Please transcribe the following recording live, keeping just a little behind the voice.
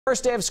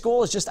First day of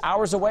school is just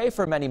hours away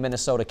for many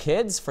Minnesota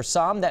kids. For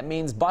some, that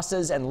means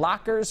buses and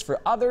lockers.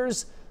 For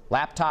others,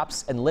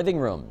 laptops and living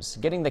rooms.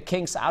 Getting the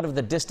kinks out of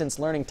the distance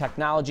learning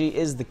technology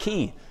is the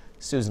key.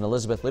 Susan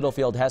Elizabeth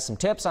Littlefield has some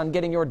tips on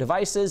getting your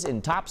devices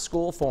in top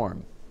school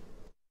form.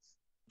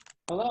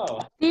 Hello.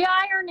 The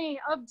irony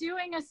of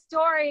doing a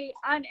story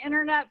on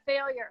internet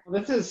failure.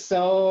 This is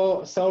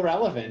so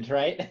relevant,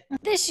 right?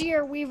 This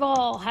year, we've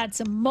all had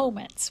some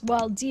moments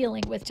while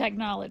dealing with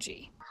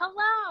technology.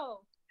 Hello.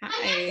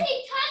 Hi.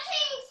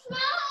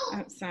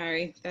 I'm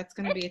sorry, that's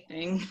going to be a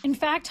thing. In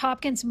fact,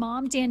 Hopkins'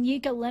 mom,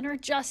 Danica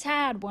Leonard, just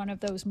had one of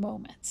those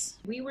moments.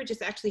 We were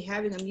just actually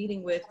having a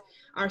meeting with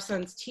our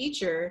son's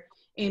teacher,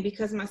 and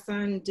because my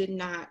son did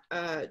not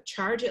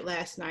charge it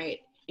last night,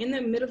 in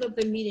the middle of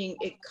the meeting,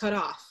 it cut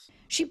off.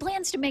 She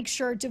plans to make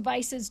sure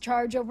devices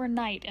charge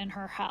overnight in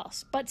her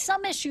house, but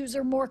some issues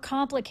are more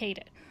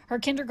complicated. Her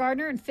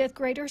kindergartner and fifth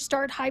grader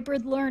start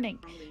hybrid learning.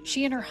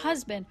 She and her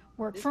husband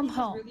work from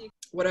home.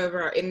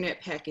 Whatever our internet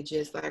package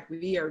is, like,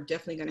 we are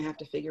definitely going to have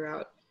to figure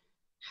out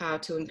how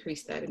to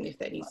increase that and if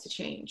that needs to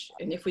change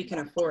and if we can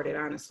afford it,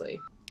 honestly.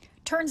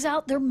 Turns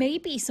out there may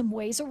be some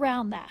ways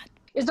around that.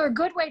 Is there a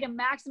good way to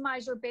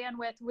maximize your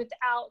bandwidth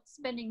without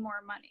spending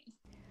more money?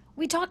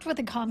 We talked with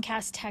a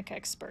Comcast tech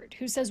expert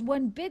who says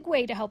one big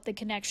way to help the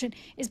connection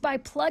is by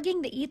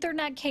plugging the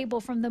Ethernet cable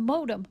from the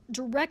modem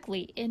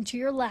directly into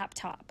your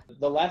laptop.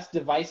 The less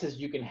devices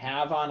you can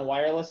have on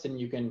wireless and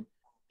you can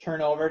turn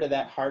over to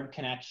that hard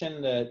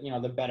connection,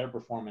 the better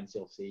performance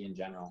you'll see in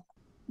general.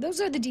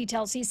 Those are the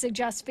details he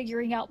suggests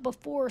figuring out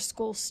before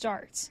school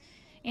starts.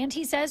 And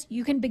he says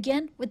you can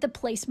begin with the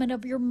placement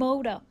of your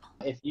modem.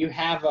 If you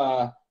have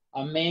a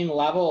main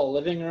level, a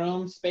living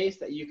room space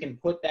that you can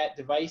put that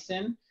device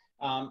in,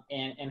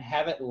 and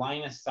have it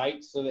line of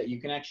sight so that you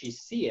can actually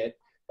see it,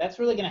 that's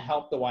really going to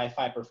help the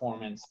Wi-Fi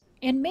performance.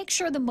 And make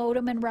sure the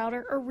modem and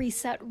router are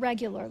reset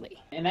regularly.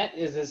 And that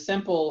is as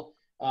simple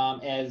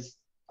as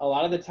a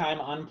lot of the time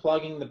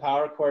unplugging the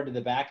power cord to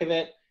the back of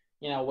it,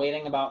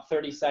 waiting about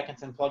 30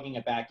 seconds and plugging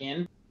it back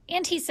in.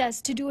 And he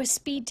says to do a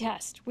speed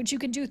test, which you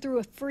can do through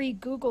a free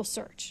Google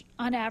search.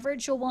 On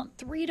average, you'll want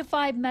 3 to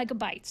 5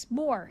 megabytes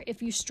more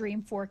if you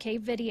stream 4K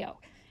video.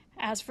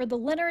 As for the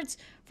Leonards,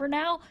 for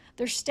now,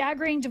 they're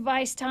staggering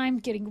device time,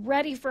 getting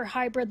ready for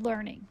hybrid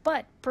learning,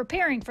 but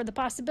preparing for the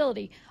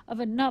possibility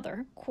of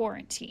another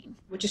quarantine.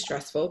 Which is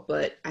stressful,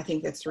 but I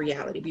think that's the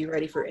reality. Be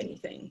ready for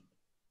anything.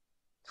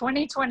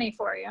 2020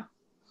 for you.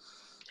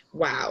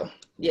 Wow.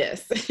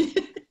 Yes.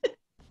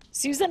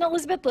 Susan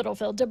Elizabeth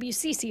Littlefield,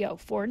 WCCO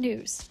 4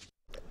 News.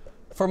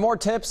 For more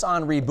tips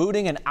on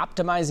rebooting and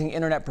optimizing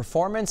internet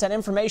performance and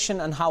information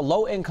on how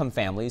low-income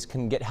families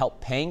can get help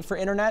paying for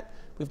internet,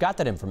 we've got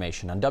that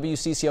information on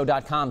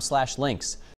WCCO.com/links.